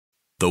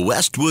The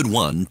Westwood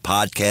One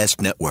Podcast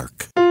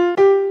Network. I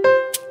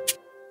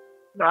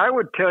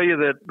would tell you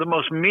that the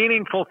most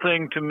meaningful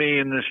thing to me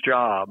in this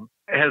job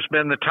has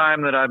been the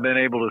time that I've been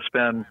able to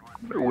spend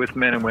with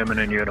men and women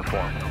in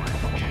uniform.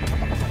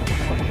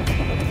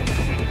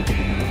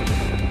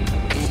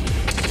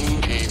 Team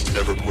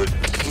Never Quit.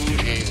 Team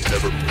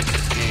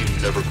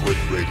Never Quit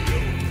Radio.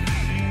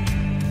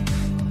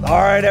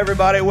 All right,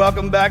 everybody,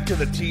 welcome back to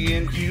the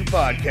TNQ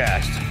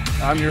Podcast.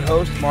 I'm your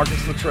host, Melanie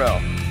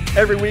Luttrell.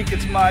 Every week,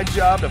 it's my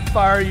job to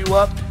fire you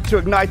up, to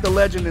ignite the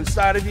legend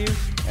inside of you,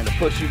 and to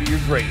push you to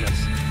your greatness.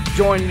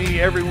 Join me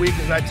every week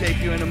as I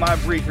take you into my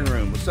briefing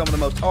room with some of the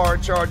most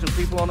hard-charging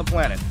people on the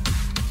planet.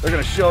 They're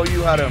going to show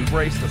you how to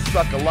embrace the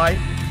suck of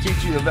life,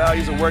 teach you the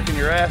values of working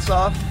your ass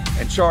off,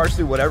 and charge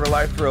through whatever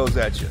life throws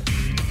at you.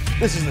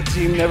 This is the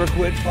Team Never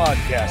Quit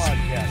Podcast.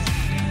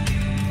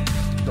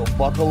 So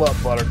buckle up,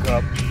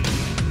 Buttercup.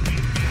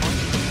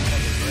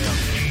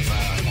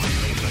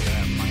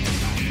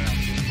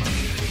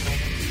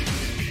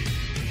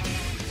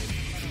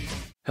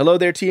 Hello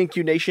there,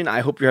 TNQ Nation. I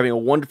hope you're having a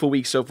wonderful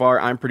week so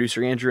far. I'm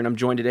producer Andrew, and I'm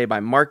joined today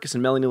by Marcus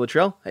and Melanie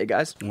Luttrell. Hey,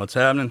 guys. What's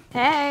happening?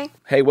 Hey.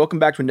 Hey, welcome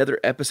back to another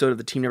episode of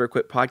the Team Never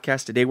Quit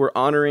podcast. Today, we're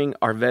honoring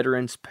our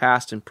veterans,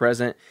 past and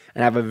present,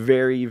 and have a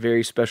very,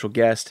 very special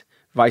guest,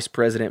 Vice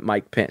President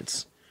Mike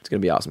Pence. It's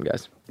going to be awesome,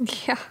 guys.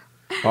 Yeah.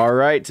 All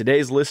right,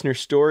 today's listener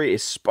story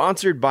is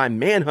sponsored by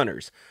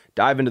Manhunters.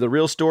 Dive into the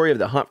real story of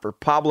the hunt for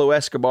Pablo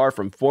Escobar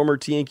from former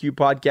TNQ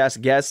podcast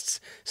guests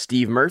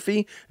Steve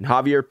Murphy and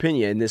Javier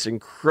Pena in this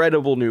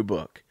incredible new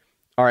book.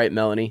 All right,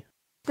 Melanie.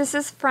 This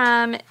is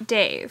from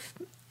Dave,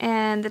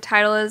 and the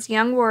title is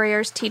Young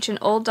Warriors Teach an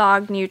Old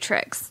Dog New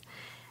Tricks.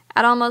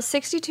 At almost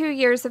 62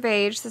 years of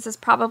age, this is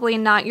probably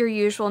not your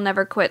usual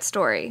never quit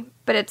story,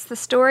 but it's the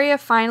story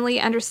of finally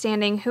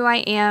understanding who I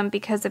am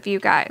because of you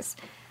guys.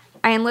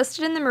 I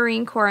enlisted in the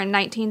Marine Corps in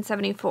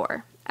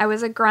 1974. I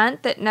was a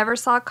grunt that never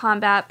saw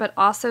combat, but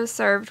also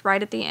served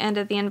right at the end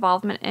of the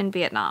involvement in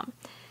Vietnam.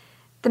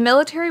 The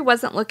military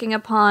wasn't looking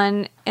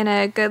upon in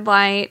a good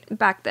light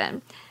back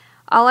then.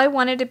 All I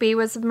wanted to be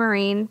was a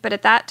Marine, but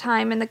at that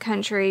time in the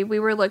country, we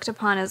were looked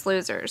upon as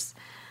losers.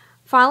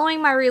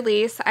 Following my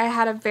release, I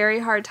had a very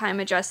hard time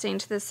adjusting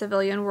to the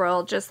civilian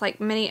world, just like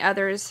many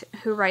others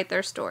who write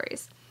their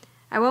stories.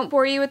 I won't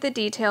bore you with the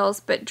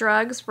details, but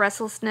drugs,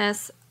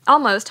 restlessness,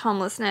 almost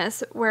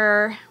homelessness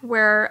were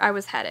where I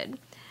was headed.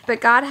 But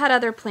God had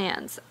other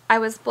plans. I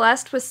was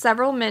blessed with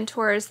several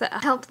mentors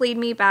that helped lead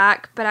me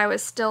back, but I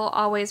was still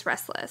always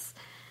restless.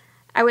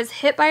 I was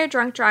hit by a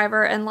drunk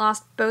driver and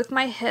lost both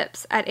my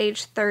hips at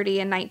age 30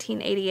 in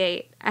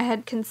 1988. I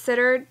had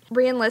considered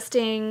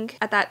re-enlisting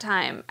at that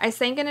time. I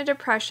sank into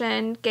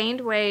depression,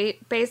 gained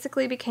weight,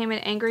 basically became an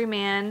angry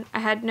man. I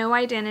had no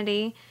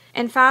identity.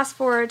 And fast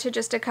forward to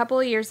just a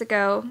couple of years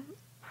ago,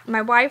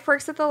 my wife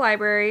works at the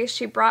library.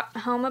 She brought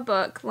home a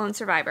book, Lone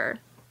Survivor.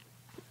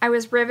 I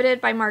was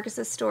riveted by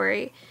Marcus's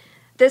story.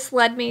 This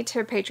led me to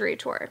a Patriot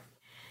Tour.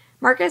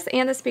 Marcus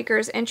and the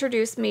speakers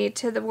introduced me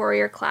to the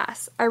warrior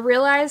class. I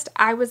realized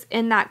I was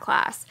in that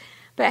class,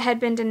 but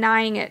had been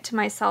denying it to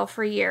myself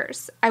for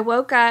years. I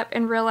woke up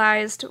and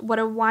realized what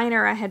a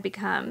whiner I had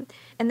become.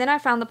 And then I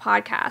found the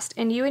podcast,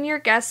 and you and your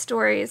guest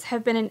stories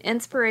have been an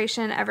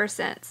inspiration ever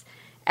since.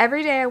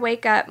 Every day I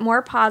wake up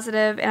more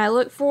positive, and I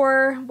look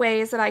for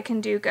ways that I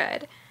can do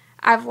good.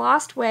 I've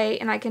lost weight,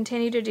 and I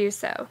continue to do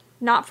so.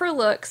 Not for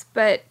looks,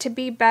 but to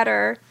be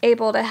better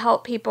able to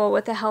help people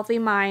with a healthy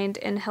mind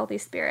and healthy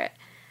spirit.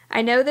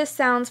 I know this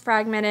sounds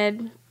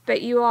fragmented,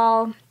 but you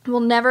all will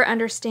never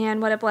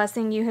understand what a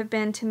blessing you have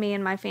been to me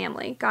and my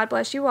family. God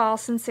bless you all.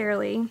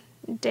 Sincerely,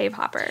 Dave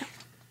Hopper.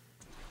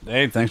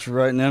 Dave, thanks for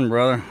writing in,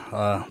 brother.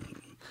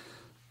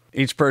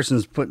 Each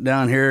person's put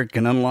down here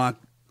can unlock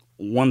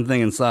one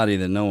thing inside of you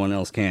that no one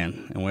else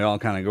can. And we all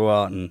kind of go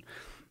out, and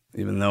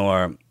even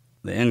though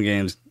the end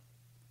games,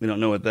 we don't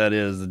know what that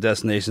is. The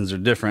destinations are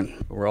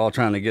different. But we're all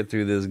trying to get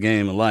through this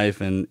game of life,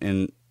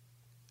 and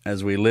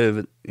as we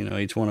live,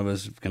 each one of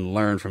us can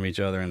learn from each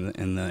other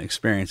and the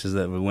experiences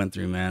that we went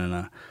through, man.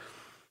 And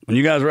when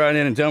you guys write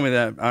in and tell me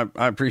that,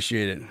 I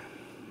appreciate it.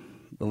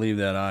 Believe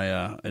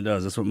that it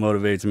does. That's what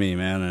motivates me,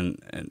 man.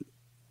 And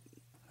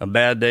a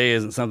bad day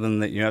isn't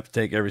something that you have to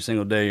take every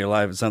single day of your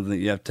life. It's something that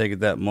you have to take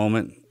at that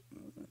moment.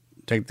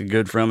 Take the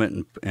good from it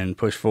and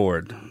push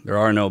forward. There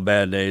are no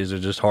bad days. They're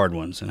just hard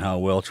ones, and how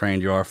well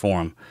trained you are for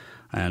them.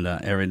 And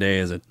every day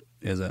is a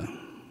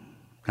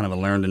kind of a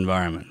learned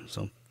environment.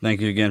 So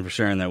thank you again for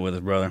sharing that with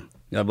us, brother.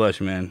 God bless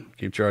you, man.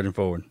 Keep charging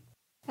forward.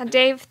 Now,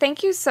 Dave,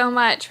 thank you so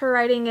much for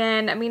writing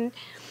in. I mean,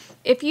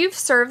 if you've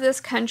served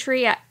this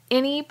country at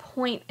any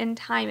point in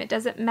time, it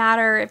doesn't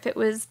matter if it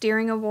was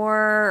during a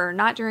war or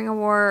not during a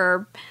war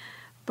or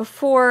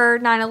before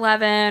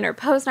 9/11 or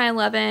post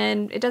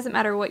 9/11, it doesn't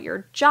matter what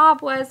your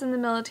job was in the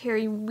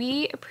military,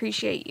 we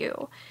appreciate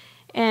you.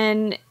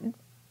 And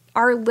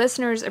our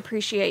listeners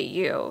appreciate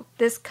you.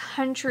 This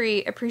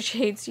country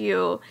appreciates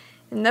you.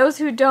 And those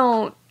who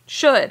don't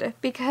should,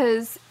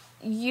 because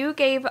you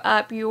gave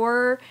up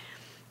your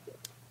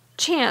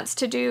chance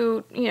to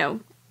do,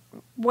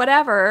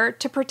 whatever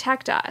to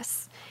protect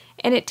us.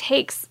 And it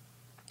takes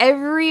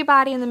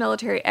everybody in the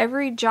military,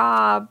 every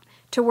job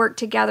to work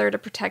together to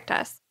protect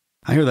us.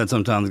 I hear that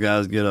sometimes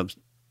guys get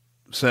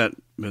upset.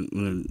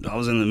 I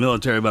was in the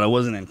military, but I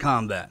wasn't in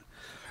combat.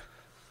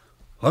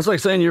 Well, it's like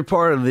saying you're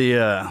part of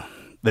the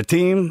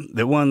team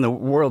that won the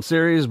World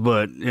Series,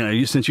 but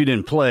since you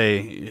didn't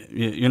play,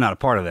 you're not a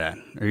part of that,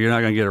 or you're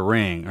not going to get a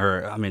ring,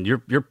 or I mean,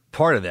 you're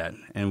part of that.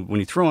 And when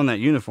you throw on that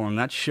uniform,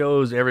 that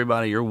shows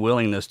everybody your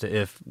willingness to,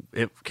 if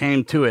it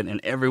came to it,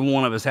 and every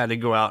one of us had to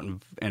go out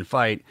and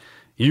fight,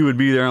 you would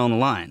be there on the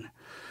line.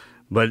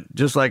 But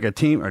just like a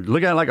team, or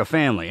look at it like a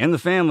family. In the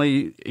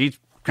family, each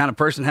kind of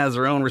person has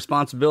their own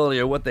responsibility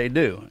of what they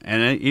do.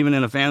 And even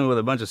in a family with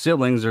a bunch of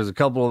siblings, there's a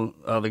couple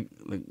of the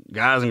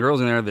guys and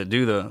girls in there that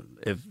do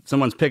if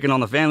someone's picking on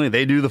the if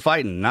they do the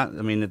fighting.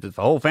 If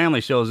the whole family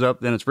shows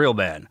up, then it's real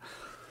bad.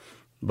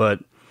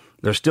 But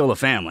they're still a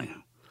family.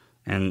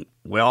 And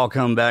we all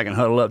come back and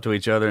huddle up to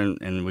each other,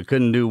 and we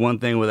couldn't do one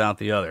thing without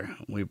the other.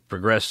 We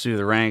progress through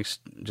the ranks,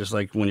 just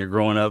like when you're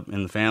growing up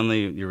in the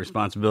family, your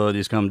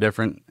responsibilities come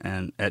different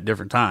and at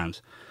different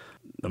times.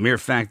 The mere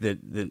fact that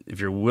if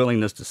your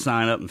willingness to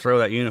sign up and throw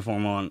that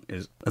uniform on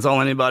that's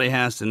all anybody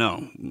has to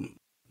know.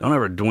 Don't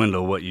ever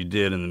dwindle what you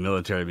did in the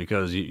military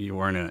because you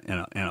weren't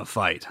in a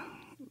fight.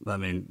 I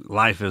mean,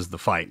 life is the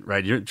fight,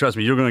 right? Trust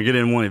me, you're going to get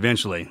in one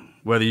eventually,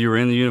 whether you were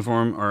in the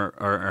uniform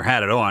or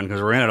had it on,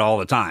 because we're in it all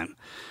the time.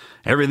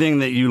 Everything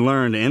that you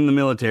learned in the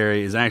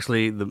military is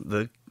actually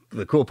the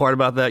cool part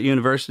about that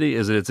university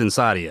is that it's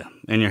inside of you,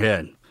 in your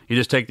head. You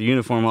just take the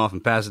uniform off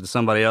and pass it to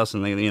somebody else,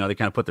 and they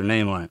kind of put their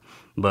name on it.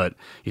 But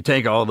you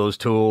take all those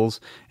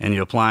tools and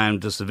you apply them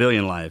to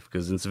civilian life,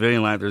 because in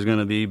civilian life there's going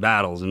to be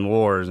battles and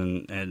wars,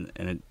 and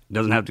it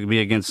doesn't have to be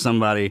against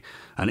somebody,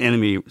 an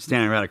enemy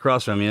standing right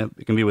across from you.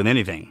 It can be with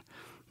anything.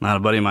 I had a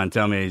buddy of mine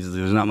tell me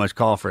there's not much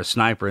call for a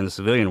sniper in the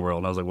civilian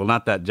world. I was like, well,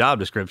 not that job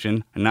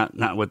description, and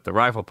not with the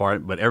rifle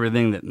part, but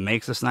everything that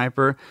makes a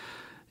sniper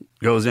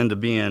goes into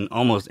being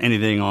almost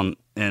anything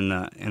in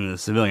the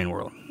civilian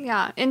world.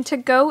 Yeah, and to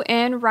go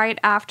in right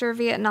after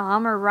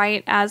Vietnam, or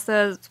right as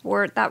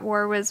that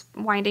war was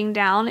winding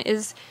down,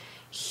 is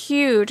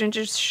huge and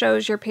just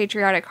shows your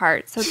patriotic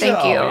heart. So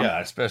thank you.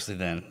 Yeah, especially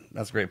then.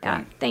 That's a great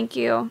point. Yeah, thank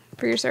you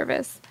for your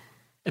service.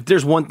 If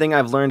there's one thing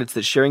I've learned, it's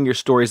that sharing your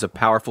story is a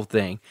powerful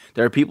thing.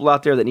 There are people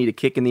out there that need a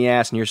kick in the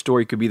ass, and your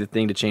story could be the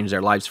thing to change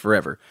their lives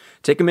forever.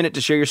 Take a minute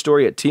to share your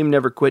story at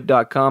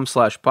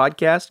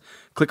teamneverquit.com/podcast.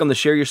 Click on the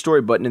Share Your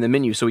Story button in the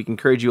menu so we can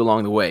encourage you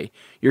along the way.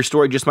 Your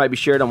story just might be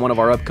shared on one of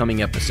our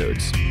upcoming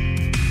episodes.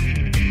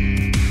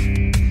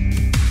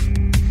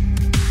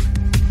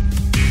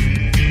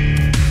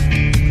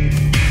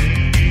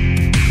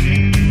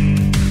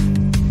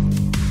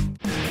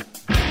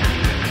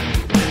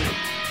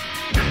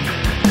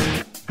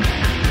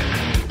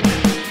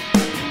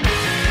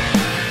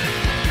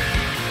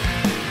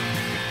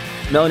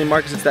 Melanie,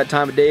 Marcus, it's that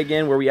time of day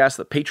again where we ask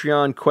the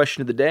Patreon question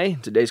of the day.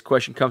 Today's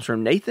question comes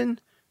from Nathan.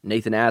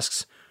 Nathan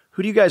asks,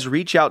 who do you guys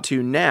reach out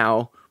to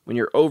now when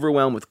you're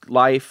overwhelmed with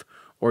life,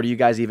 or do you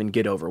guys even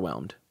get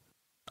overwhelmed?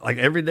 Like,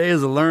 every day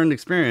is a learned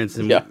experience,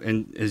 and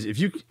if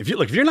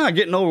you're not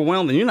getting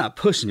overwhelmed, then you're not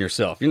pushing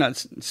yourself. You're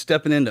not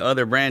stepping into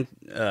other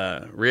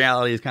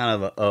realities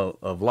kind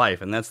of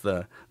life, and that's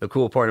the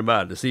cool part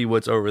about it, to see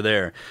what's over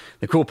there.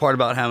 The cool part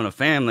about having a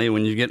family,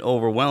 when you get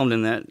overwhelmed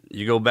in that,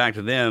 you go back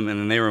to them, and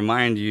then they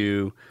remind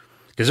you,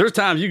 because there's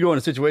times you go in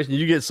a situation,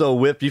 you get so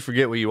whipped, you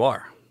forget where you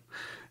are.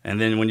 And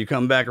then when you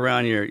come back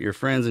around your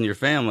friends and your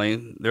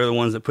family, they're the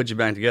ones that put you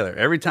back together.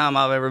 Every time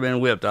I've ever been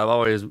whipped, I've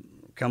always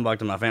come back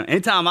to my family.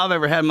 Anytime I've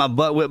ever had my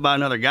butt whipped by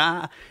another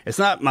guy, it's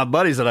not my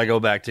buddies that I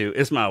go back to.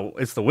 It's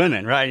the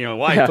women, right?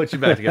 Wife puts you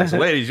back together. So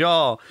ladies,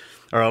 y'all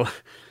are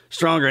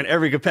stronger in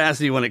every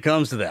capacity when it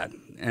comes to that,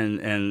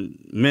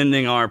 and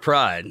mending our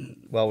pride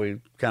while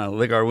we kind of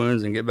lick our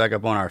wounds and get back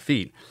up on our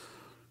feet.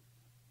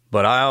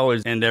 But I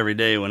always end every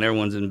day when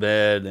everyone's in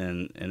bed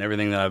and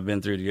everything that I've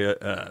been through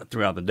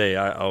throughout the day,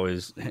 I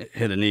always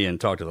hit a knee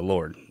and talk to the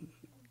Lord,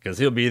 because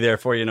he'll be there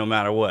for you no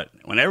matter what.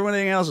 When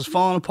everything else is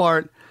falling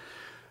apart,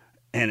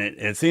 and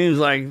it seems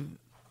like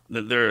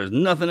that there is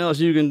nothing else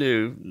you can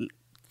do,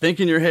 think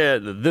in your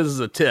head that this is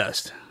a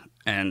test.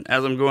 And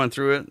as I'm going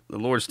through it, the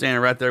Lord's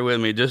standing right there with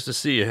me just to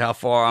see how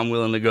far I'm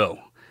willing to go.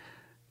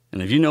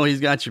 And if you know he's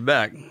got your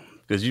back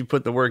because you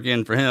put the work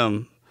in for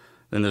him,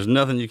 then there's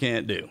nothing you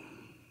can't do.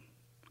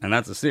 And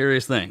that's a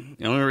serious thing.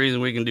 The only reason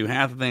we can do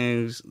half the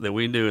things that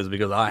we do is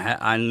because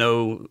I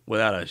know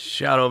without a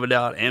shadow of a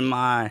doubt in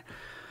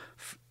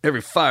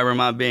every fiber of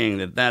my being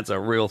that that's a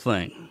real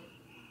thing.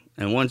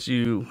 And once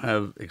you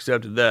have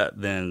accepted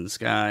that, then the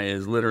sky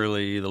is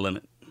literally the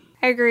limit.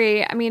 I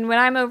agree. I mean, when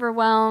I'm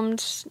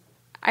overwhelmed,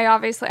 I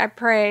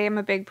pray. I'm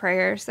a big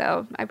prayer,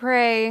 so I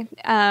pray.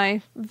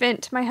 I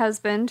vent to my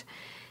husband,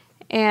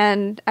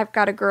 and I've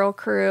got a girl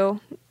crew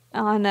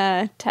on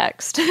a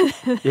text.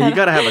 Yeah, you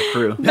got to have a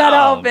crew. that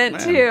I'll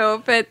vent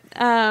to. But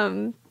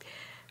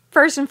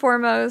first and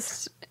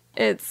foremost,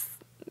 it's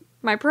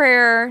my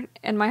prayer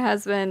and my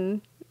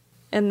husband,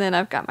 and then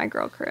I've got my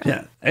girl crew.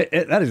 Yeah,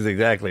 that is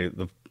exactly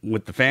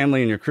with the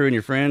family and your crew and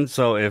your friends.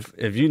 So if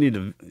you need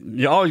to,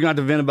 you're always going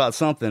to have to vent about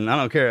something. I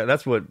don't care.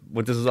 That's what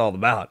this is all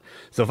about.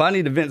 So if I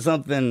need to vent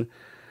something,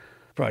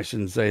 probably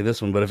shouldn't say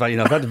this one, but if I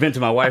have to vent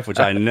to my wife, which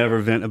I never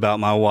vent about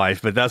my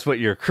wife, but that's what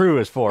your crew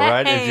is for,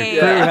 right? If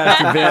your crew has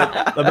to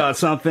vent about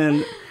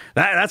something,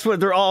 that's what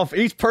they're all,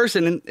 each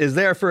person is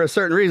there for a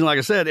certain reason, like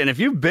I said. And if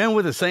you've been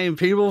with the same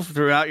people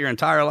throughout your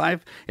entire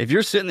life, if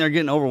you're sitting there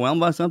getting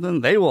overwhelmed by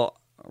something, they will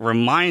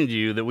remind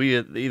you that we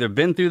have either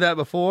been through that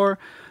before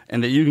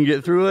and that you can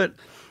get through it.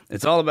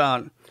 It's all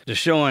about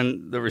just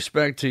showing the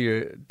respect to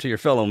your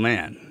fellow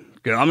man.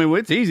 I mean,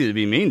 it's easy to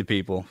be mean to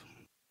people.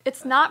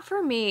 It's not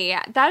for me.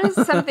 That is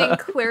something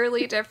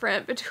clearly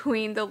different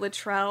between the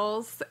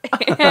Luttrells,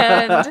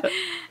 and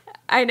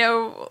I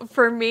know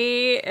for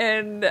me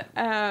and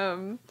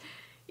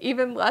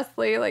even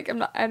Leslie, like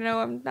I know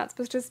I'm not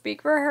supposed to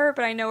speak for her,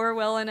 but I know her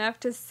well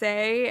enough to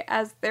say,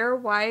 as their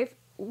wife,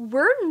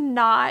 we're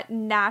not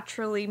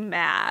naturally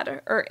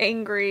mad or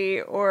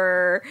angry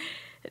or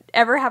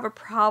ever have a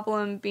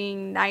problem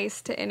being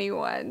nice to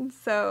anyone.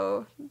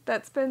 So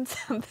that's been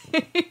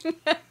something.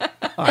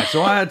 All right,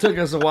 so it took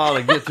us a while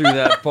to get through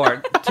that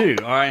part too.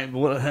 All right,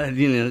 well,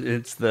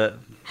 it's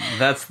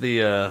that's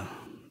the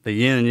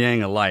yin and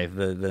yang of life,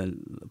 the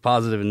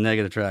positive and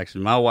negative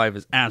attraction. My wife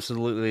is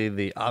absolutely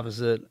the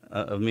opposite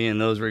of me in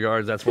those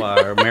regards. That's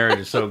why our marriage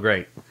is so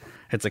great.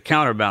 It's a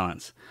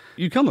counterbalance.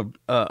 You become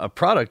a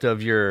product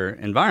of your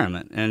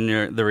environment and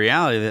the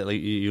reality that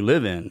you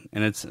live in,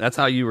 and that's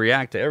how you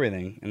react to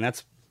everything, and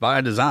that's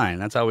by design.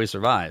 That's how we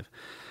survive.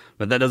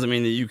 But that doesn't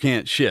mean that you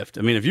can't shift.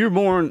 I mean, if you're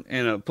born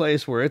in a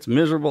place where it's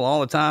miserable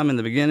all the time in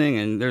the beginning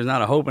and there's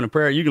not a hope and a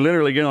prayer, you can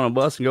literally get on a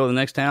bus and go to the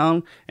next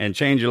town and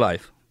change your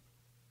life.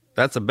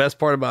 That's the best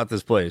part about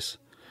this place.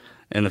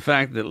 And the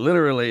fact that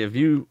literally, if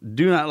you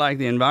do not like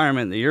the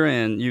environment that you're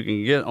in, you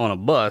can get on a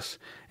bus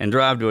and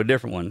drive to a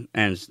different one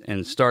and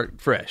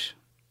start fresh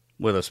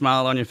with a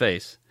smile on your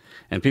face.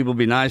 And people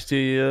be nice to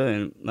you.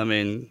 And I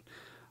mean,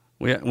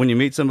 when you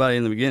meet somebody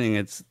in the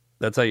beginning,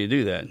 that's how you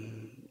do that.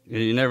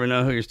 You never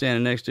know who you're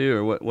standing next to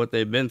or what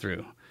they've been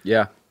through.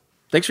 Yeah.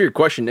 Thanks for your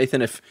question,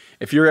 Nathan. If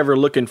you're ever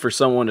looking for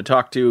someone to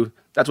talk to,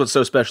 that's what's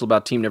so special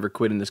about Team Never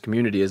Quit in this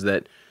community, is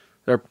that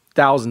there are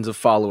thousands of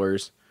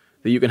followers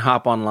that you can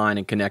hop online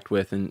and connect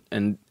with, and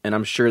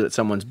I'm sure that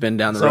someone's been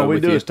down the road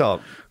with you. So we do is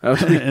talk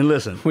and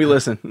listen. We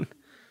listen.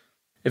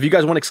 If you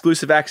guys want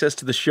exclusive access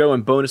to the show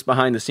and bonus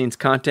behind-the-scenes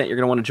content, you're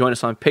going to want to join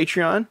us on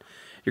Patreon.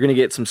 You're going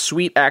to get some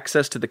sweet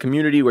access to the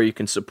community where you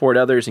can support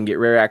others and get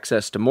rare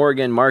access to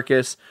Morgan,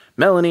 Marcus,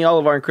 Melanie, all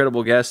of our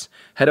incredible guests.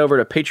 Head over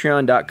to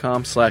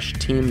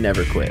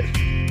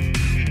patreon.com/teamneverquit.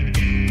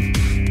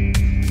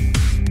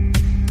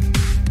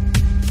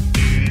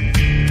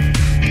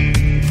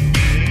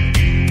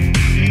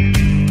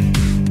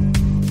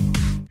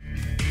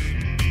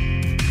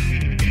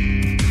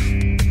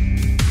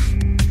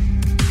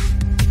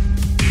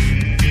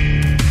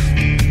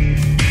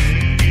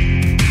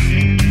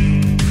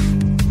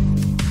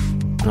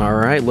 All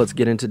right, let's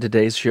get into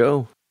today's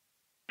show.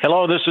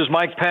 Hello, this is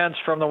Mike Pence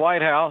from the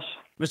White House.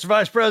 Mr.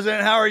 Vice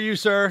President, how are you,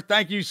 sir?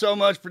 Thank you so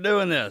much for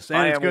doing this.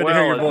 And it's good to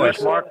hear your voice. Is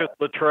this Marcus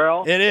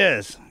Luttrell? It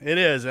is.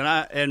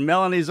 And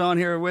Melanie's on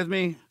here with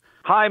me.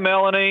 Hi,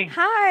 Melanie.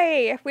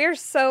 Hi. We're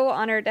so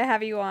honored to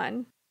have you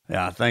on.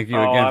 Yeah, thank you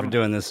again for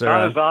doing this, sir.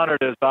 Not as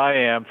honored as I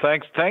am.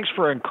 Thanks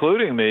for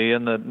including me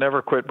in the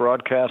Never Quit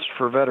broadcast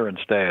for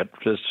Veterans Day.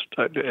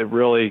 It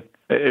really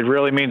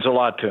means a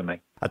lot to me.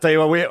 I tell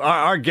you what,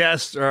 our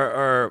guests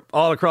are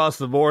all across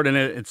the board, and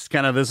it's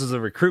kind of, this is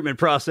a recruitment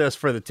process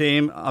for the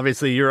team.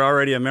 Obviously, you're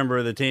already a member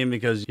of the team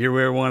because you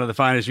wear one of the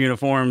finest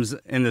uniforms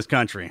in this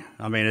country.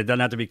 I mean, it doesn't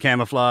have to be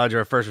camouflage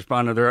or a first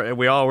responder.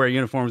 We all wear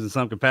uniforms in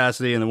some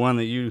capacity, and the one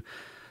that you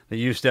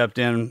stepped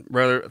in,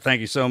 brother, thank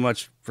you so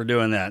much for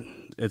doing that.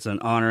 It's an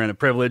honor and a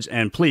privilege,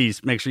 and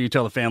please make sure you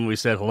tell the family we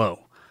said hello.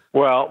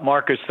 Well,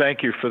 Marcus,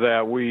 thank you for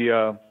that.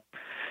 We're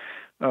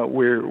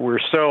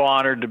so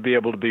honored to be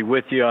able to be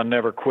with you on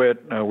Never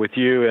Quit with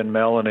you and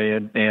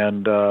Melanie.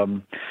 And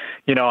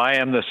I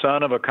am the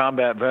son of a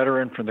combat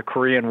veteran from the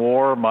Korean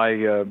War.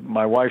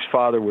 My wife's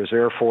father was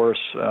Air Force,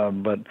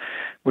 but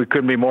we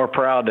couldn't be more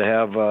proud to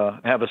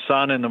have a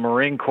son in the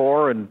Marine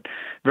Corps, and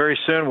very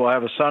soon we'll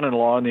have a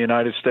son-in-law in the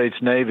United States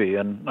Navy.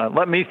 And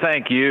let me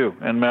thank you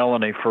and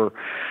Melanie for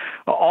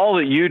all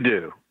that you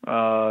do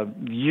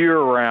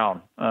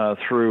year-round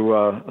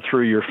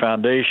through your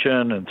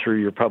foundation and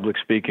through your public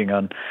speaking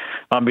on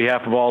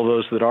behalf of all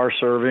those that are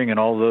serving and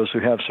all those who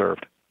have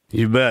served.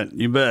 You bet.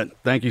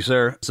 Thank you,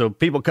 sir. So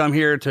people come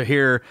here to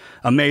hear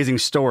amazing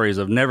stories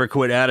of never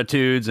quit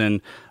attitudes,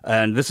 and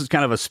this is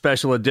kind of a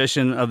special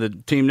edition of the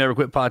Team Never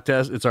Quit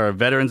podcast. It's our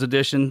Veterans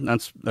Edition.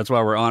 That's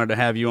why we're honored to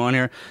have you on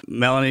here.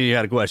 Melanie, you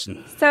had a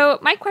question. So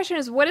my question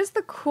is, what is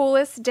the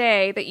coolest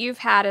day that you've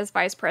had as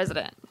vice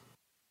president?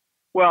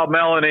 Well,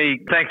 Melanie,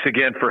 thanks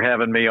again for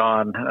having me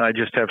on. I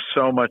just have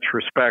so much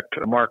respect,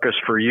 Marcus,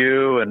 for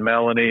you and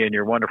Melanie and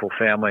your wonderful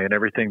family and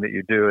everything that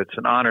you do. It's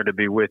an honor to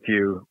be with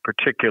you,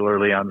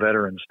 particularly on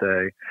Veterans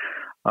Day.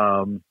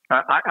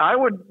 I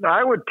would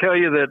tell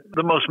you that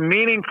the most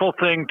meaningful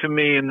thing to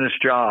me in this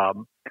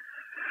job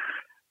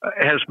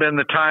has been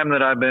the time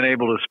that I've been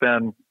able to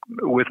spend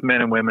with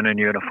men and women in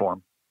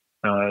uniform.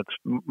 It's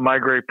my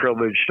great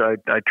privilege.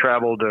 I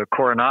traveled to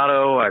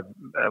Coronado. I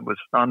was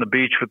on the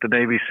beach with the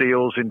Navy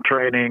SEALs in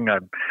training.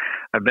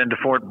 I've been to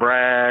Fort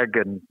Bragg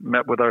and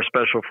met with our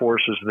special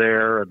forces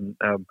there. And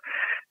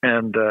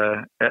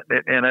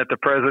at the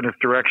president's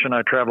direction,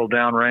 I traveled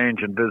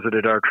downrange and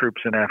visited our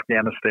troops in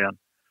Afghanistan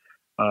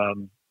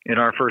in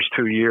our first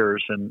 2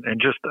 years. And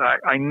just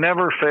I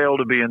never fail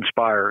to be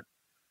inspired.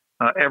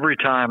 Every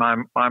time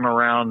I'm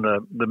around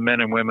the men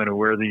and women who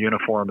wear the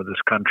uniform of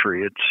this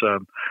country,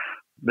 it's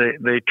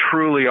they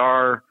truly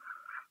are,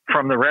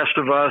 from the rest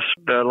of us,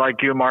 like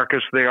you,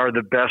 Marcus, they are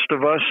the best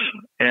of us,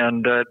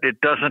 and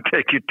it doesn't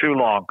take you too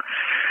long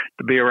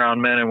to be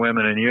around men and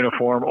women in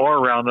uniform or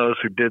around those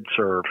who did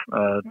serve,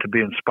 to be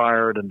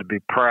inspired and to be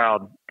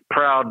proud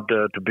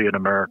to be an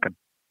American.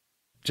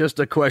 Just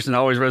a question that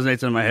always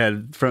resonates in my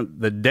head. From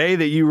the day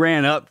that you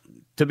ran up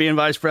to being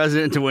vice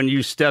president to when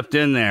you stepped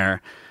in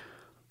there,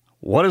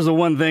 what is the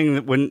one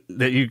thing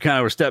that you kind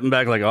of were stepping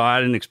back like, oh, I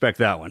didn't expect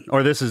that one,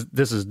 or this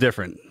is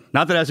different?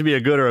 Not that it has to be a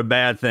good or a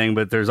bad thing,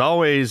 but there's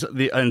always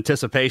the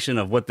anticipation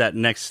of what the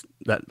next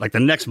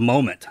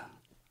moment.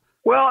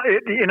 Well,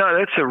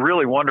 that's a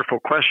really wonderful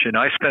question.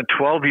 I spent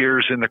 12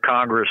 years in the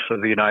Congress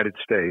of the United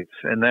States,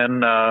 and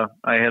then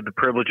I had the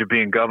privilege of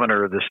being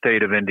governor of the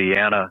state of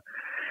Indiana.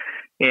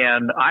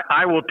 And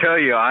I will tell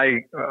you,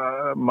 I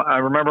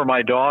remember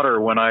my daughter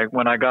when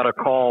I got a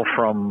call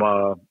from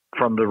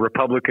the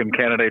Republican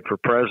candidate for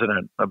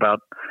president about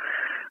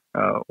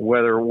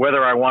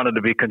whether I wanted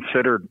to be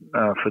considered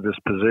for this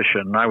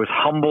position. I was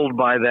humbled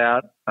by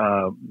that.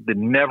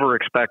 Never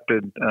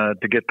expected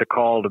to get the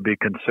call to be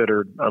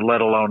considered, let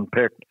alone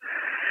picked.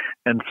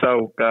 And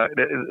so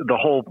the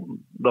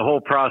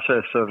whole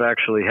process of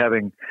actually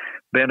having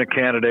been a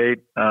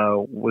candidate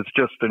was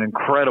just an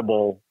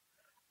incredible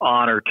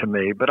honor to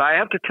me. But I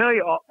have to tell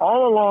you,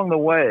 all along the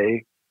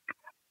way,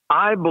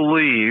 I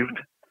believed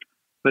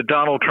that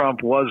Donald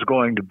Trump was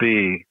going to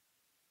be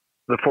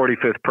the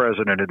 45th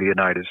president of the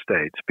United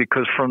States,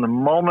 because from the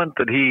moment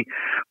that he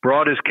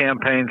brought his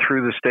campaign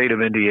through the state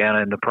of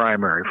Indiana in the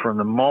primary, from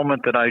the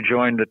moment that I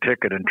joined the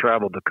ticket and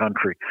traveled the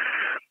country,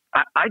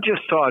 I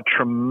just saw a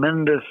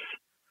tremendous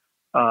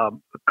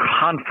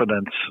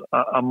confidence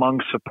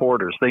among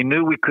supporters. They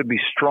knew we could be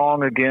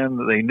strong again.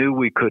 They knew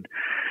we could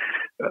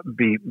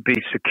be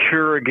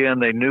secure again.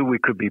 They knew we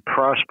could be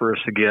prosperous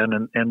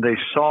again. And they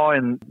saw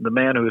in the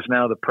man who is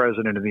now the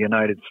president of the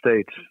United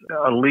States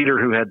a leader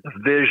who had the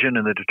vision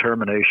and the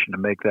determination to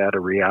make that a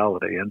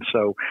reality. And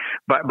so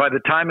by the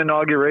time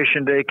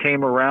Inauguration Day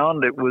came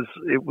around, it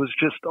was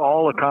just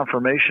all a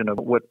confirmation of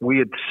what we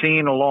had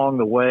seen along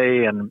the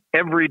way and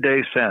every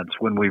day since,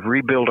 when we've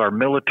rebuilt our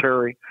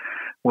military,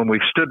 when we've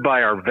stood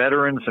by our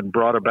veterans and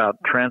brought about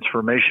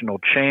transformational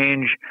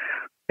change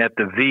at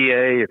the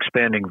VA,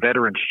 expanding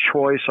veterans'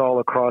 choice all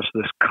across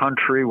this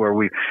country, where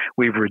we've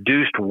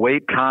reduced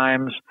wait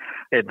times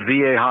at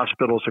VA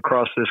hospitals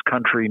across this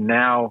country.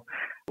 Now,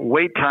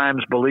 wait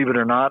times, believe it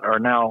or not, are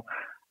now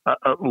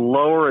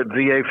lower at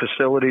VA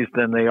facilities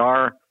than they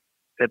are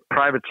at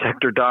private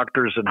sector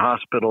doctors and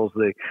hospitals.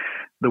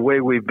 The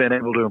way we've been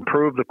able to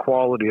improve the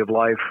quality of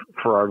life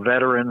for our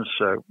veterans,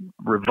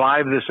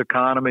 revive this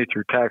economy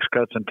through tax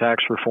cuts and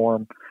tax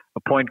reform,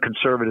 appoint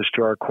conservatives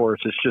to our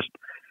courts, it's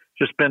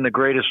just been the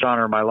greatest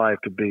honor of my life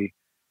to be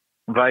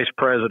vice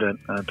president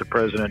to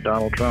President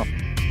Donald Trump.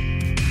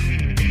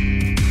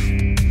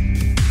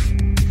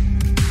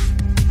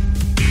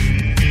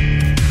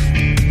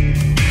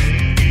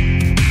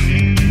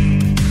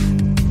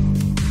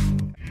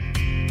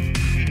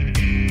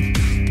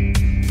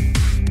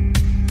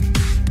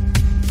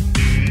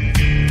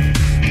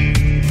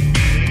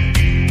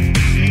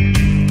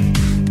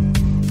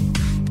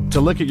 To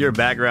look at your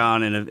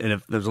background, and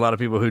if there's a lot of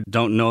people who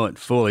don't know it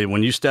fully,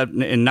 when you stepped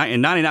in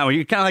 99, well,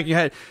 you kind of like you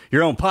had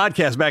your own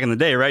podcast back in the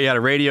day, right? You had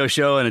a radio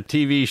show and a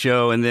TV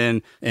show, and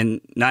then in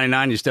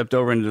 99 you stepped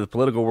over into the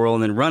political world,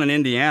 and then running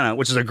Indiana,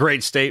 which is a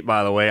great state,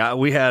 by the way.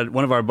 We had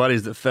one of our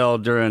buddies that fell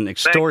during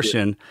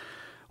extortion.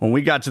 When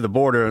we got to the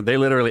border, they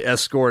literally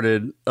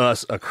escorted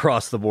us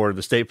across the border,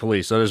 the state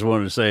police. So I just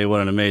wanted to say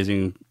what an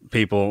amazing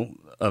people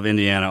of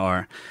Indiana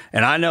are.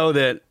 And I know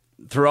that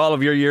through all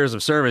of your years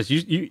of service,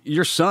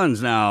 your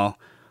son's now,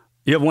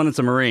 you have one that's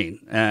a Marine,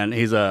 and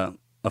he's a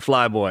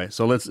fly boy.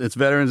 So it's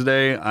Veterans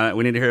Day.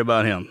 We need to hear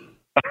about him.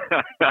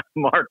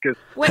 Marcus.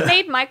 What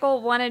made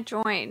Michael want to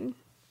join?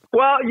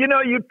 Well,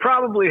 you'd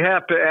probably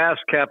have to ask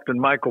Captain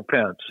Michael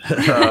Pence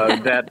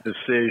that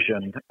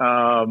decision.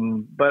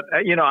 But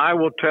I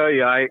will tell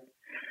you,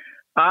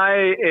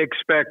 I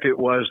expect it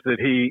was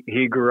that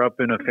he grew up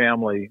in a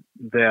family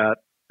that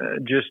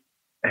just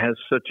has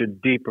such a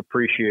deep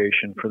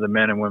appreciation for the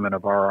men and women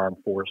of our armed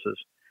forces.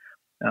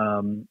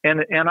 And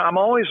I'm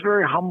always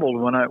very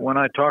humbled when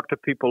I talk to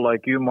people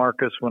like you,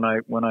 Marcus, when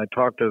I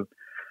talk to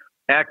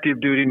active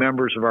duty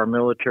members of our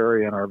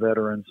military and our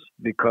veterans,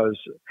 because,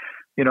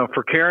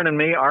 for Karen and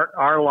me,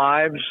 our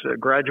lives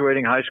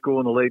graduating high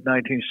school in the late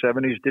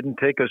 1970s didn't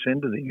take us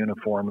into the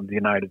uniform of the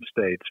United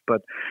States.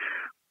 But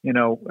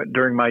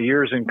during my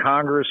years in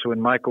Congress when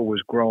Michael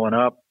was growing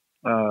up,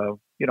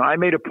 I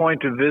made a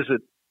point to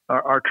visit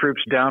our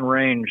troops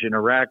downrange in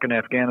Iraq and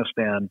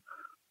Afghanistan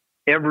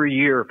every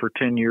year for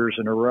 10 years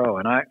in a row.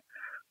 And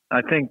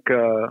I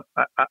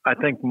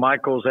think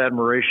Michael's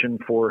admiration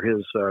for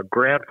his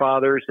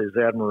grandfathers, his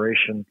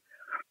admiration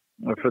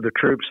for the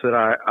troops that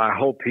I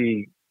hope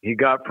he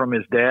got from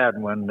his dad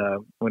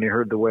when he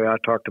heard the way I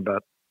talked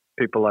about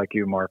people like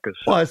you, Marcus.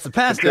 Well, it's the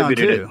pass down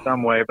too. In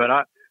some way, but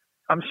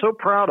I'm so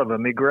proud of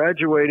him. He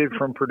graduated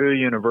from Purdue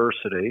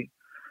University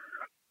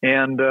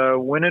and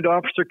went into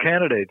officer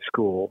candidate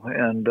school,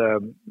 and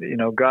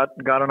got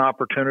an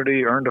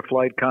opportunity, earned a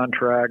flight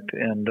contract,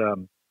 and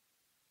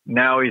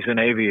now he's an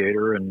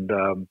aviator. And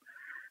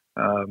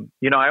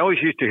I always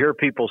used to hear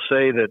people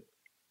say that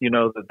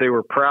that they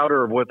were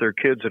prouder of what their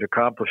kids had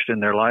accomplished in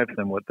their life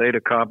than what they'd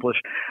accomplished.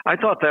 I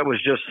thought that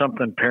was just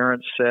something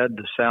parents said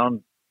to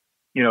sound,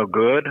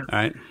 good. All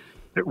right.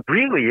 It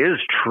really is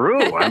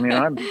true. I mean,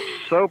 I'm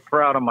so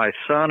proud of my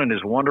son and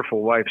his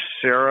wonderful wife,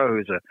 Sarah,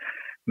 who's a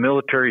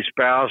military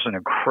spouse, an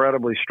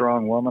incredibly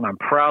strong woman. I'm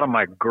proud of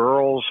my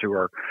girls who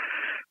are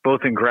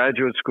both in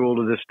graduate school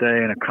to this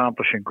day and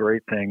accomplishing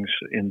great things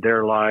in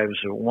their lives.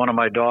 One of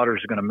my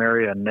daughters is going to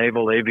marry a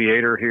naval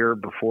aviator here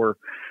before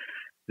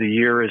the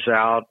year is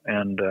out,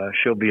 and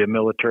she'll be a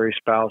military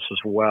spouse as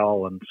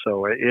well. And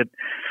so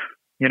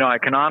I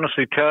can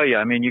honestly tell you,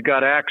 I mean, you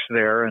got Axe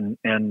there, and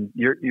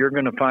you're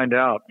going to find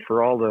out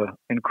for all the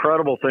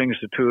incredible things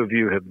the two of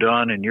you have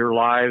done in your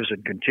lives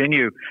and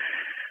continue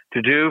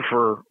to do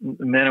for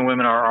men and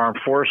women, our armed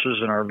forces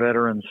and our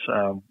veterans.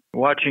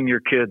 Watching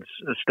your kids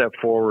step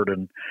forward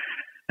and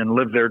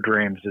live their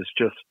dreams is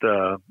just,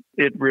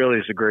 it really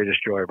is the greatest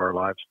joy of our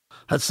lives.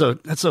 That's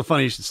so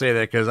funny you should say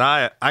that, because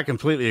I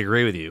completely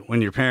agree with you.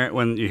 When you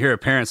hear a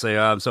parent say,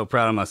 "Oh, I'm so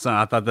proud of my son,"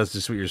 I thought that's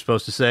just what you're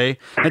supposed to say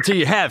until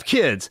you have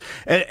kids.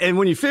 And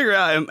when you figure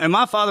out, and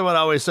my father would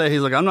always say,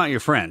 he's like, "I'm not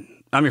your friend,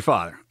 I'm your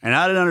father." And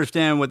I didn't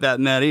understand what that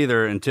meant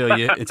either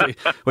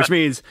which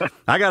means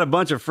I got a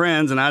bunch of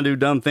friends and I do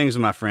dumb things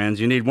with my friends.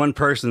 You need one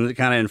person that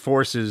kind of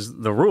enforces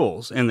the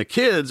rules. And the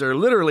kids are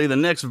literally the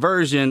next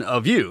version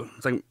of you.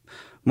 It's like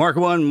Mark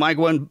 1, Mike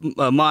 1,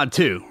 Mod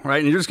 2,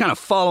 right? And you're just kind of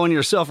following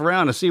yourself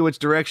around to see which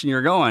direction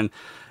you're going.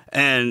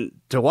 And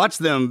to watch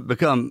them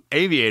become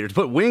aviators,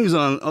 put wings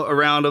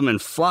around them and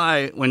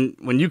fly when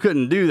you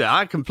couldn't do that.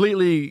 I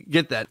completely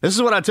get that. This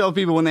is what I tell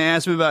people when they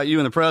ask me about you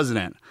and the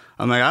president.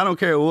 I'm like, I don't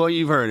care what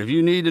you've heard. If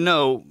you need to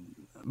know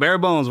bare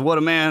bones what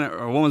a man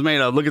or a woman's made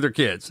of, look at their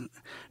kids.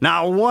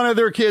 Now, one of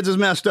their kids is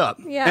messed up.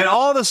 Yeah. And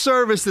all the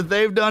service that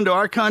they've done to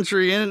our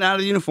country in and out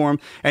of the uniform.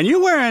 And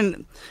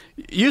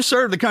you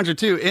served the country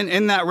too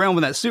in that realm,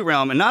 in that suit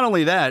realm. And not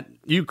only that,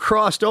 you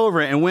crossed over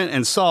and went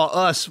and saw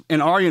us in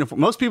our uniform.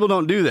 Most people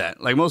don't do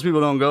that. Like, most people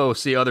don't go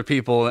see other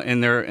people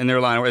in their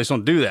line, where they just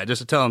don't do that,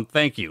 just to tell them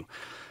thank you.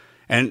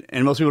 And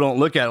most people don't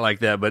look at it like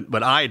that,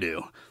 but I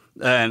do.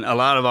 And a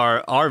lot of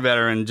our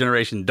veteran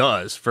generation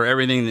does, for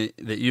everything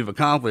that you've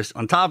accomplished.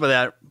 On top of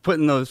that,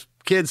 putting those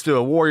kids to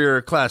a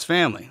warrior class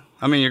family.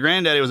 I mean, your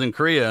granddaddy was in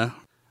Korea,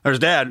 or his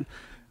dad.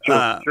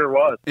 Sure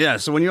was. Yeah.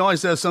 So when you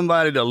always have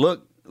somebody to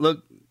look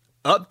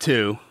up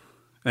to,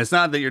 and it's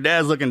not that your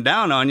dad's looking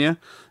down on you,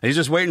 he's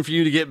just waiting for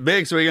you to get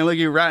big so he can look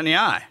you right in the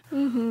eye.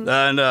 Mm-hmm.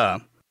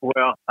 And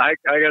well, I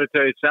got to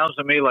tell you, it sounds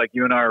to me like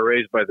you and I are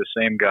raised by the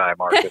same guy,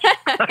 Marcus.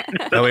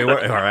 Oh, we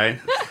were, all right.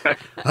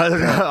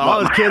 All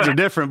his kids are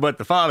different, but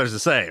the father's the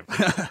same.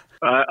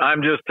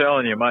 I'm just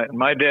telling you,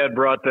 my dad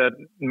brought that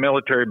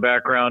military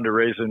background to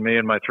raising me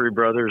and my three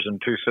brothers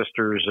and two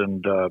sisters,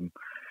 and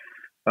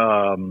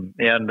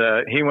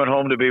he went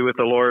home to be with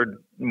the Lord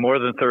more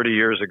than 30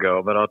 years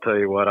ago. But I'll tell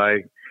you what,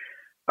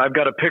 I've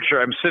got a picture.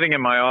 I'm sitting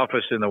in my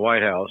office in the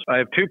White House. I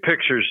have two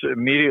pictures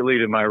immediately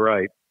to my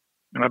right.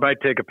 I might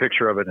take a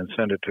picture of it and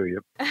send it to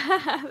you.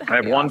 I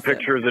have one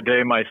picture of the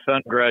day my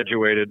son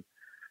graduated.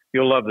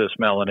 You'll love this,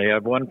 Melanie. I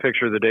have one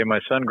picture of the day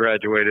my son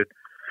graduated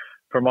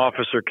from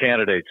officer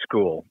candidate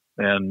school.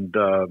 And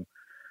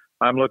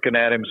I'm looking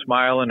at him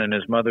smiling, and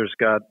his mother's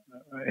got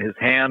his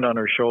hand on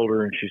her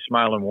shoulder, and she's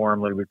smiling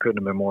warmly. We couldn't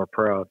have been more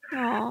proud.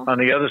 Aww. On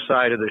the other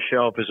side of the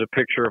shelf is a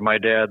picture of my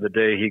dad the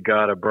day he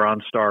got a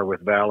Bronze Star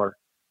with Valor.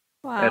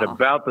 Wow. At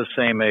about the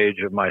same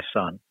age of my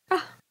son.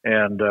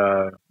 And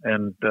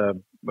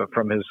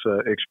from his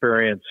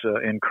experience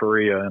in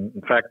Korea. And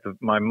in fact,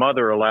 my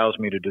mother allows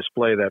me to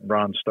display that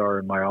Bronze Star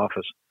in my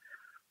office.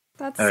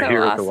 That's so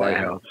here awesome. At the White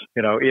House.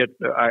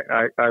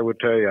 I would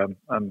tell you,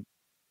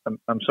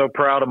 I'm so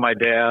proud of my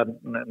dad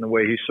and the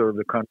way he served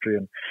the country.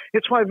 And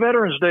it's why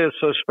Veterans Day is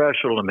so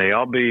special to me.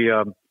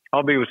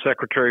 I'll be with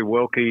Secretary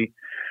Wilkie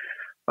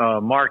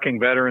marking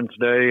Veterans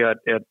Day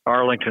at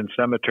Arlington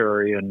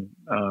Cemetery and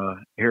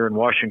here in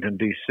Washington,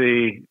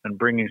 D.C., and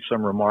bringing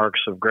some remarks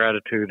of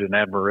gratitude and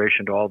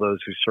admiration to all those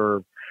who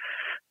served.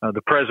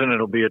 The president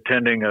will be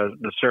attending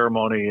the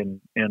ceremony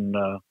in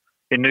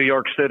New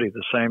York City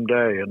the same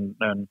day. And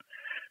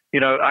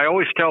I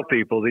always tell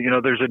people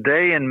that, there's a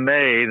day in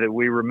May that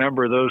we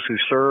remember those who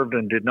served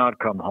and did not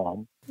come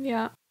home.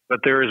 Yeah. But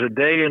there is a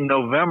day in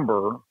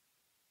November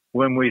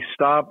when we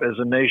stop as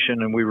a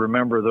nation and we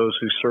remember those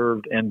who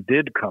served and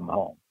did come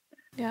home.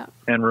 Yeah.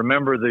 And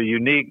remember the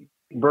unique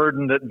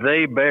burden that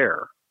they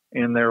bear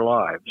in their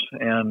lives.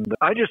 And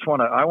I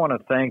want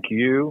to thank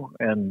you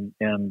and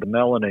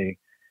Melanie.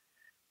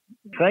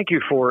 Thank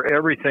you for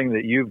everything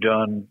that you've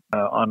done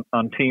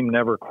on Team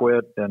Never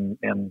Quit and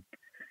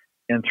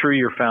through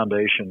your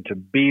foundation to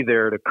be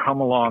there to come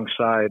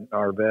alongside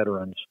our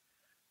veterans,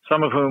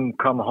 some of whom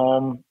come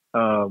home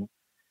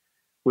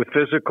with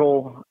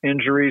physical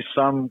injuries,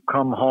 some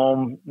come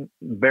home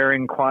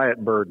bearing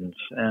quiet burdens.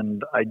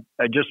 And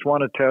I just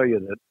want to tell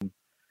you that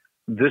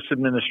this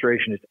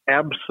administration is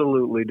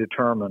absolutely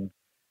determined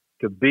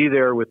to be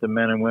there with the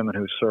men and women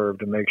who serve,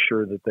 to make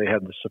sure that they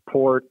have the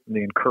support,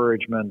 the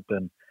encouragement,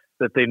 and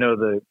that they know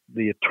the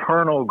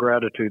eternal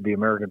gratitude the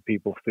American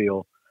people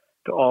feel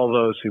to all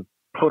those who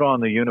put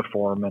on the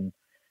uniform. And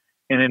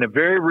in a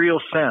very real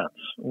sense,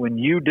 when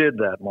you did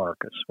that,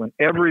 Marcus, when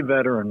every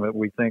veteran that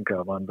we think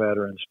of on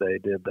Veterans Day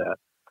did that,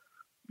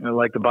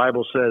 like the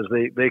Bible says,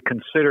 they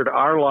considered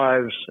our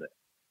lives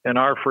and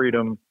our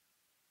freedom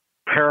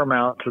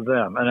paramount to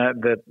them,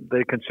 and that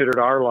they considered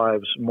our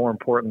lives more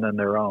important than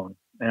their own.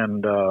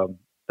 And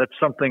that's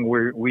something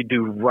we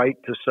do right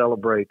to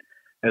celebrate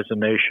as a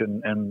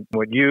nation. And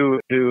what you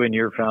do in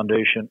your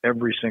foundation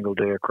every single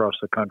day across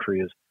the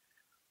country is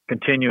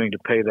continuing to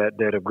pay that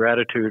debt of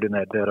gratitude and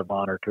that debt of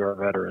honor to our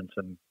veterans.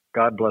 And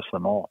God bless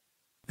them all.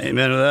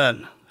 Amen to that.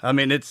 I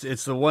mean, it's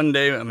the one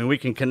day, I mean, we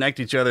can connect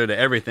each other to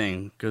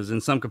everything, because in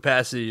some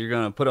capacity, you're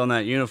going to put on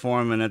that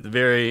uniform, and at the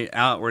very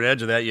outward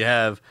edge of that, you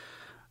have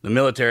the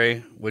military,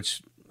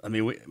 which, I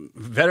mean,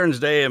 Veterans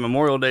Day and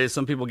Memorial Day,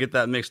 some people get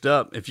that mixed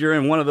up. If you're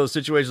in one of those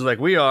situations like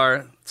we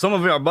are, some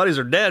of our buddies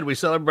are dead. We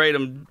celebrate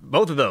them,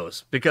 both of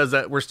those, because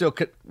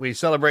we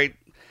celebrate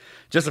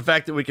just the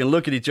fact that we can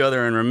look at each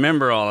other and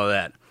remember all of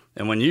that.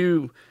 And when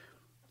you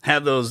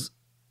have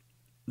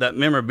that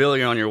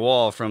memorabilia on your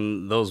wall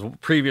from those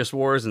previous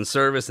wars and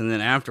service, and then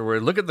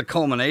afterward, look at the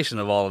culmination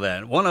of all of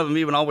that. One of them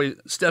even always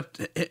stepped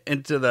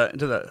into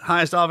the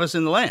highest office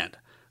in the land.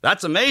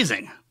 That's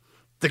amazing.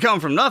 To come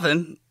from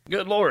nothing,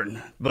 good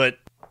Lord. But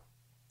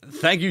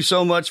thank you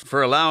so much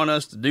for allowing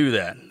us to do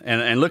that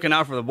and looking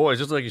out for the boys,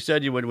 just like you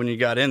said you would when you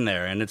got in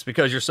there. And it's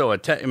because you're so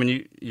I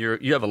mean,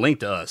 you have a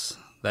link to us,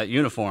 that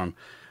uniform.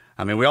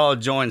 I mean, we all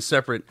joined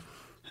separate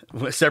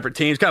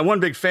teams, kind of one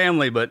big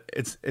family, but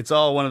it's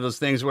all one of those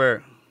things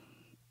where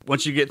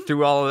once you get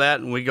through all of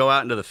that and we go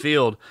out into the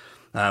field,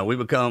 we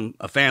become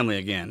a family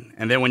again.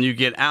 And then when you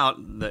get out,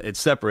 it's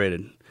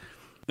separated.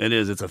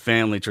 It's a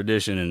family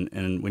tradition,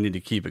 and we need to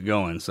keep it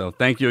going. So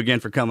thank you again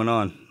for coming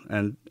on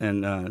and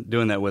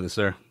doing that with us,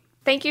 sir.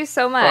 Thank you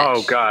so much.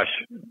 Oh, gosh.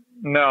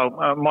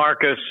 No,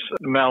 Marcus,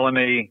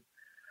 Melanie,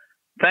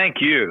 thank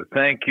you.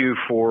 Thank you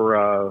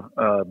for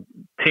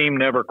Team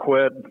Never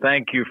Quit.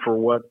 Thank you for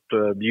what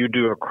you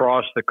do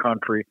across the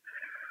country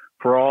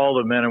for all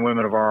the men and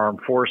women of our armed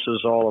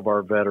forces, all of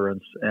our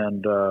veterans.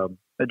 And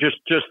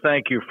just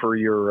thank you for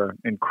your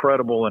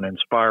incredible and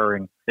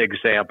inspiring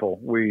example.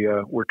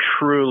 We're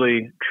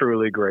truly,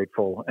 truly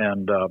grateful.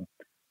 And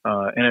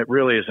it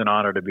really is an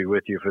honor to be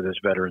with you for this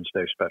Veterans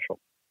Day special.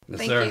 Yes,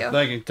 Thank sir. you.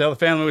 Thank you. Tell the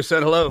family we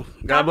said hello.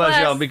 God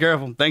bless y'all. Be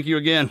careful. Thank you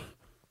again.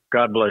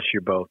 God bless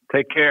you both.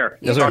 Take care.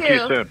 Yes, sir. Talk to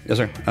you soon. Yes,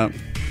 sir.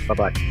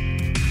 Bye-bye.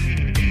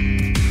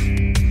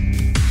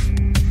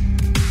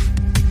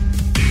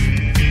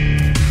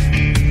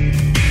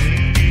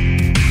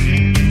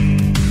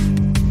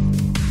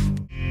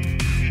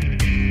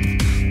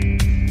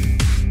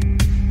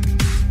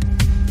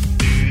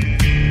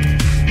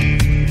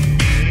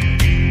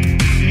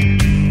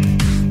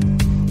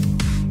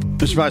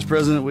 Mr. Vice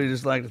President, we'd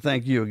just like to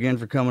thank you again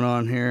for coming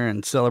on here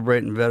and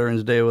celebrating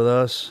Veterans Day with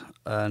us,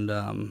 and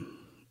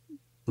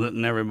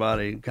letting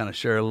everybody kind of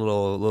share a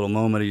little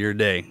moment of your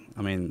day.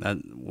 I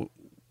mean,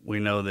 we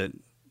know that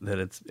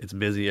it's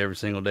busy every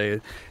single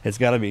day. It's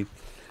got to be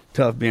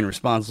tough being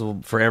responsible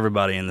for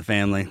everybody in the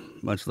family,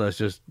 much less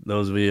just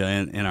those of you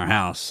in our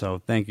house.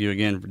 So thank you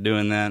again for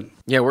doing that.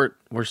 Yeah,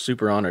 we're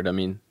super honored. I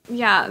mean,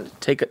 yeah,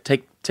 take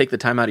the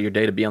time out of your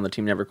day to be on the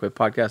Team Never Quit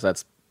podcast.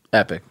 That's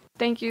epic.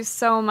 Thank you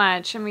so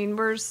much. I mean,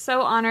 we're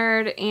so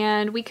honored,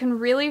 and we can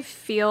really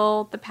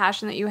feel the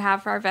passion that you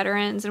have for our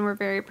veterans, and we're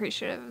very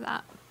appreciative of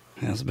that.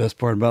 That's the best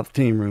part about the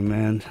team room,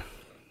 man.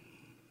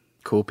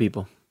 Cool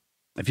people.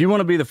 If you want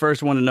to be the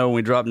first one to know when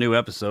we drop new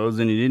episodes,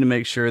 then you need to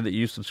make sure that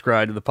you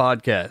subscribe to the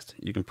podcast.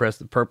 You can press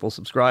the purple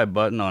subscribe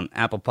button on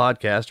Apple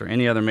Podcast or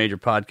any other major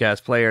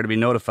podcast player to be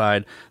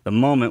notified the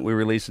moment we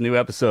release a new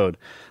episode.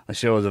 The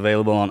show is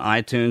available on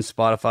iTunes,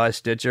 Spotify,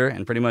 Stitcher,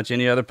 and pretty much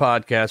any other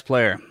podcast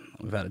player.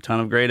 We've had a ton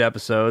of great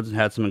episodes and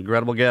had some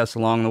incredible guests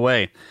along the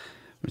way.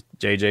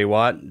 J.J.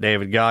 Watt,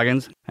 David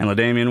Goggins, and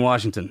LaDamian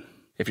Washington.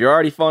 If you're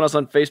already following us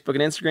on Facebook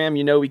and Instagram,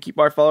 you know we keep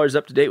our followers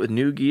up to date with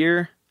new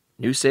gear,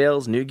 new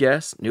sales, new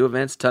guests, new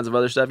events, tons of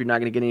other stuff you're not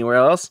going to get anywhere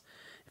else.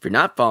 If you're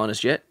not following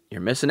us yet, you're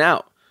missing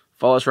out.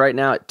 Follow us right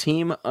now at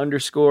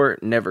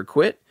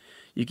team_neverquit.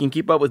 You can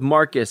keep up with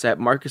Marcus at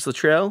Marcus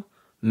Luttrell,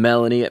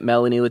 Melanie at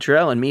Melanie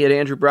Luttrell, and me at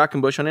Andrew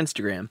Brockenbush on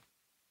Instagram.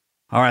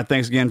 All right,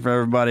 thanks again for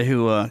everybody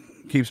who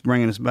keeps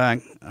bringing us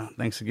back.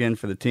 Thanks again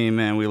for the team,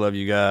 man. We love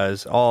you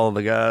guys. All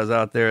the guys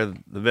out there,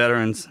 the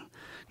veterans,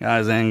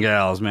 guys and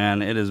gals,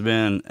 man. It has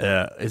been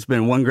it's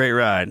been one great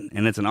ride,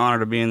 and it's an honor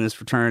to be in this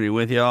fraternity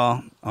with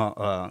y'all.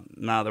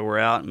 Now that we're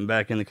out and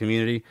back in the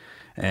community,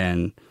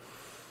 and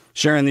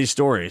sharing these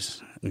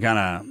stories and kind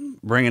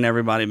of bringing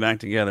everybody back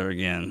together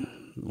again.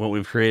 What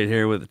we've created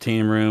here with the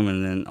team room,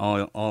 and then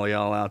all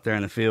y'all out there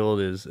in the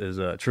field is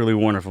truly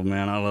wonderful,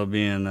 man. I love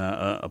being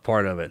a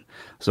part of it.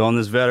 So on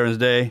this Veterans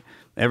Day,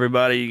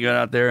 everybody, you get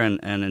out there and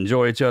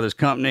enjoy each other's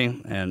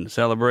company and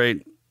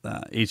celebrate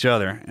each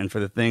other, and for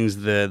the things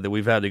that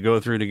we've had to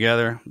go through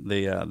together,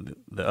 the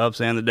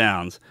ups and the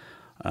downs,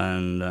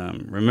 and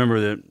remember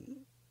that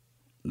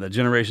the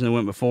generation that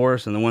went before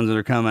us and the ones that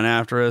are coming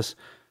after us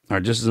are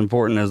just as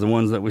important as the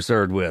ones that we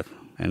served with,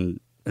 and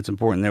it's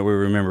important that we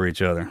remember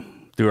each other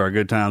through our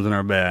good times and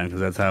our bad, because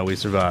that's how we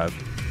survive.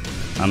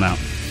 I'm out.